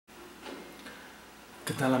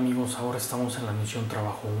¿Qué tal, amigos? Ahora estamos en la misión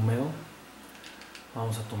Trabajo Húmedo.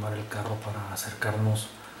 Vamos a tomar el carro para acercarnos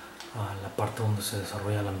a la parte donde se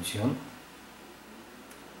desarrolla la misión.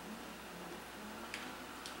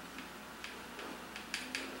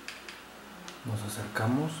 Nos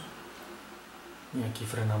acercamos y aquí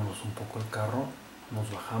frenamos un poco el carro,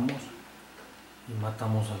 nos bajamos y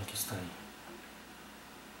matamos al que está ahí.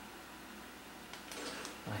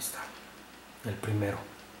 Ahí está, el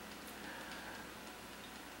primero.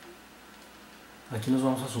 Aquí nos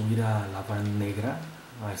vamos a subir a la van negra,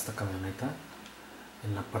 a esta camioneta,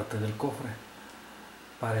 en la parte del cofre.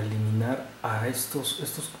 Para eliminar a estos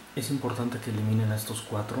es importante que eliminen a estos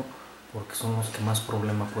 4 porque son los que más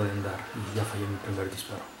problema pueden dar, y ya fallé mi primer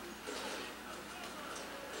disparo.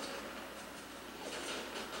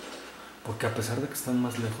 Porque a pesar de que están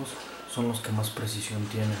más lejos, son los que más precisión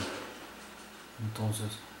tienen. Entonces,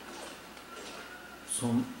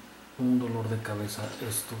 son un dolor de cabeza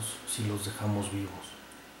estos si los dejamos vivos.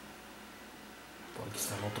 Por aquí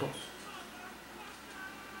están otros.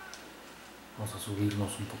 Vamos a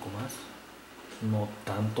subirnos un poco más. No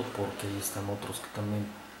tanto, porque ahí están otros que también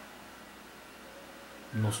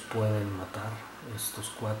nos pueden matar, estos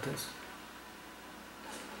cuates.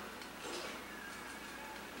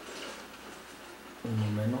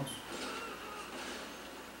 Uno menos.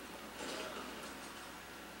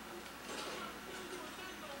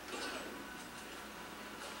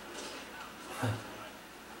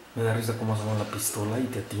 Me da risa cómo asoman la pistola y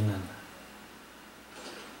te atinan.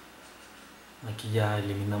 Aquí ya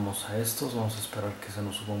eliminamos a estos. Vamos a esperar que se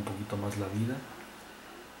nos suba un poquito más la vida.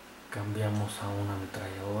 Cambiamos a una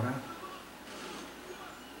ametralladora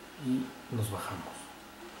y nos bajamos.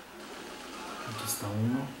 Aquí está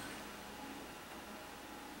uno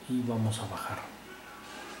y vamos a bajar.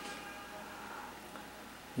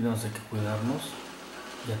 Y no hay que cuidarnos.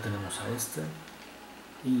 Ya tenemos a este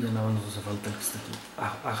y ya nada más nos hace falta el que esté aquí.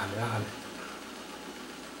 Hágale.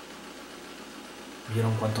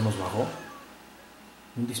 ¿Vieron cuánto nos bajó?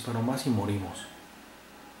 Un disparo más y morimos.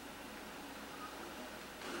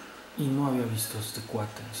 Y no había visto a este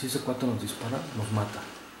cuate. Si ese cuate nos dispara, nos mata.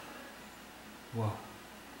 Wow.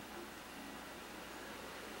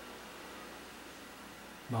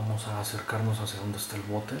 Vamos a acercarnos hacia donde está el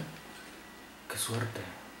bote. Qué suerte.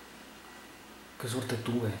 Qué suerte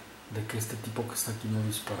tuve de que este tipo que está aquí me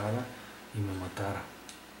disparara y me matara.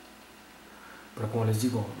 Pero como les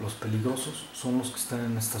digo, los peligrosos son los que están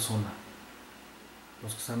en esta zona.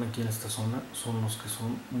 Los que están aquí en esta zona son los que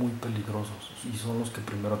son muy peligrosos y son los que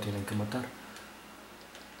primero tienen que matar.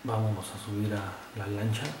 Vámonos a subir a la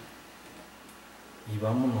lancha y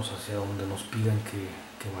vámonos hacia donde nos piden que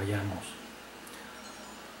vayamos.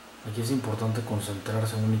 Aquí es importante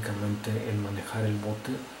concentrarse únicamente en manejar el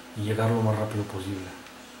bote y llegar lo más rápido posible.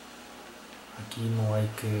 Aquí no hay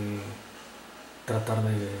que tratar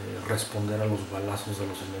de responder a los balazos de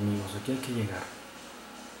los enemigos. Aquí hay que llegar.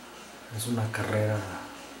 Es una carrera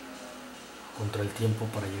contra el tiempo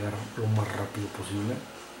para llegar lo más rápido posible.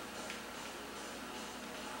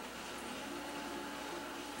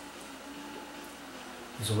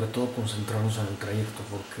 Y sobre todo concentrarnos en el trayecto,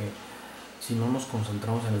 porque si no nos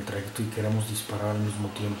concentramos en el trayecto y queremos disparar al mismo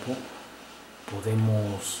tiempo,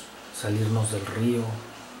 podemos salirnos del río,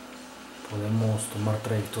 podemos tomar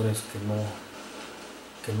trayectorias que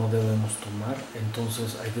no debemos tomar.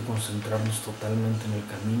 Entonces hay que concentrarnos totalmente en el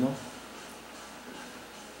camino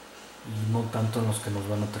y no tanto en los que nos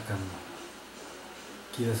van atacando.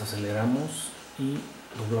 Aquí desaceleramos y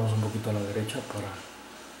doblamos un poquito a la derecha para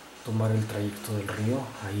tomar el trayecto del río.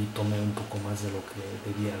 Ahí tomé un poco más de lo que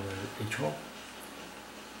debía haber hecho.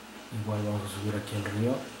 Igual vamos a subir aquí el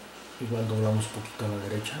río. Igual doblamos un poquito a la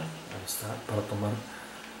derecha. Ahí está, para tomar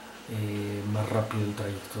más rápido el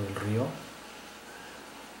trayecto del río.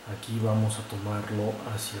 Aquí vamos a tomarlo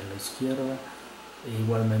hacia la izquierda. E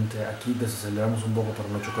igualmente aquí desaceleramos un poco para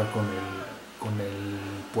no chocar con el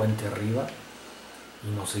puente arriba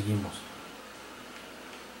y nos seguimos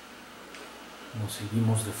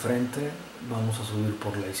de frente. Vamos a subir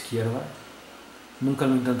por la izquierda. Nunca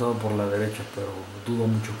lo he intentado por la derecha, pero dudo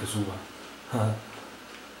mucho que suba.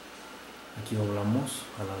 Aquí doblamos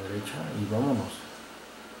a la derecha y vámonos.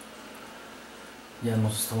 Ya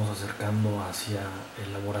nos estamos acercando hacia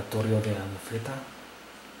el laboratorio de anfeta.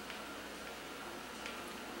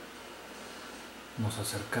 Nos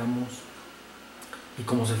acercamos y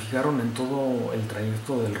como se fijaron, en todo el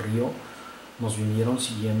trayecto del río nos vinieron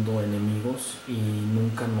siguiendo enemigos y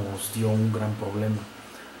nunca nos dio un gran problema,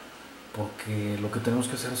 porque lo que tenemos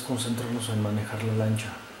que hacer es concentrarnos en manejar la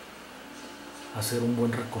lancha, hacer un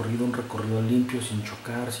buen recorrido, un recorrido limpio, sin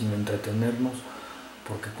chocar, sin entretenernos,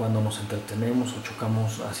 porque cuando nos entretenemos o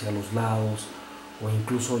chocamos hacia los lados o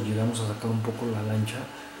incluso llegamos a sacar un poco la lancha,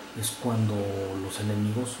 es cuando los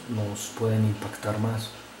enemigos nos pueden impactar más.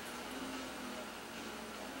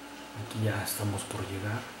 Aquí ya estamos por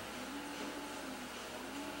llegar.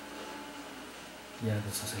 Ya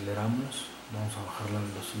desaceleramos, vamos a bajar la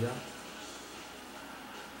velocidad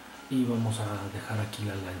y vamos a dejar aquí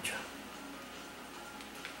la lancha.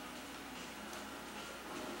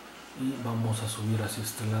 Y vamos a subir hacia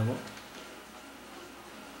este lado.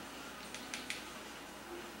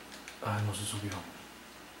 No se subió.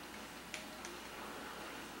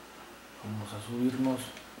 Vamos a subirnos,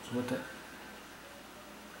 súbete.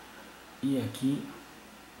 Y aquí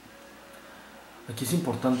es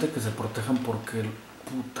importante que se protejan porque,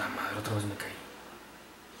 puta madre, otra vez me caí.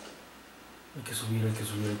 Hay que subir, hay que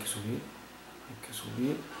subir, hay que subir, hay que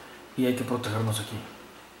subir y hay que protegernos aquí.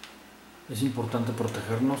 Es importante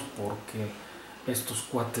protegernos porque estos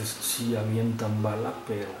cuates sí avientan bala,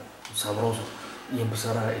 pero sabroso, y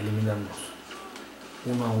empezar a eliminarnos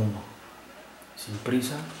uno a uno, sin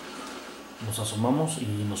prisa. Nos asomamos y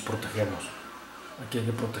nos protegemos. Aquí hay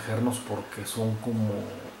que protegernos porque son como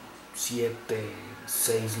 7,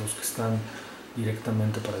 6 los que están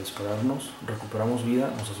directamente para dispararnos. Recuperamos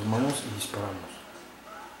vida, nos asomamos y disparamos.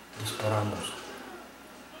 Disparamos.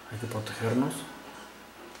 Hay que protegernos.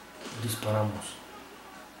 Disparamos.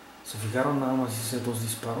 Se fijaron, nada más hice 2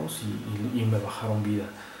 disparos y me bajaron vida.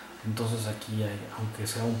 Entonces aquí aunque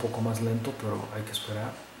sea un poco más lento, pero hay que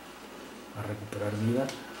esperar a recuperar vida.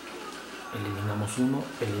 Eliminamos uno,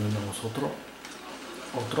 eliminamos otro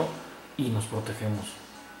y nos protegemos.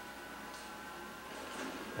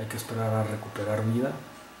 Hay que esperar a recuperar vida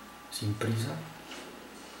sin prisa.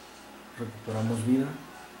 Recuperamos vida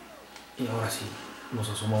y ahora sí nos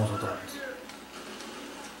asomamos otra vez.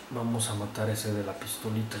 Vamos a matar ese de la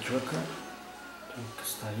pistolita chueca, el que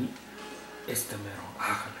está ahí, este mero.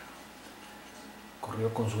 Ájale,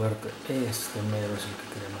 corrió con suerte. Este mero es el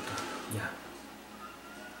que quería matar. Ya,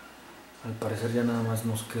 al parecer ya nada más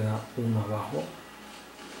nos queda uno abajo,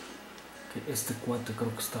 que este cuate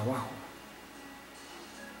creo que está abajo.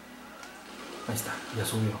 Ahí está, ya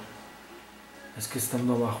subió. Es que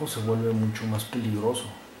estando abajo se vuelve mucho más peligroso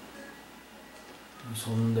y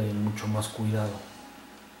son de mucho más cuidado.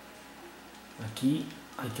 Aquí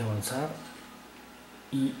hay que avanzar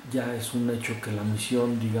y ya es un hecho que la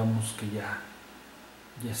misión, digamos que ya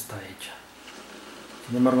está hecha.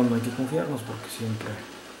 Sin embargo, no hay que confiarnos porque siempre,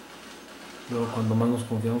 luego cuando más nos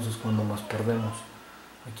confiamos es cuando más perdemos.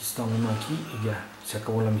 Aquí está uno aquí y ya se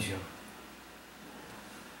acabó la misión.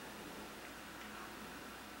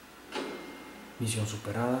 Misión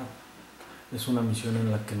superada. Es una misión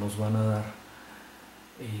en la que nos van a dar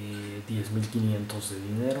 10.500 de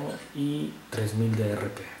dinero y 3.000 de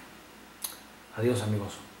RP. Adiós,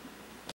 amigos.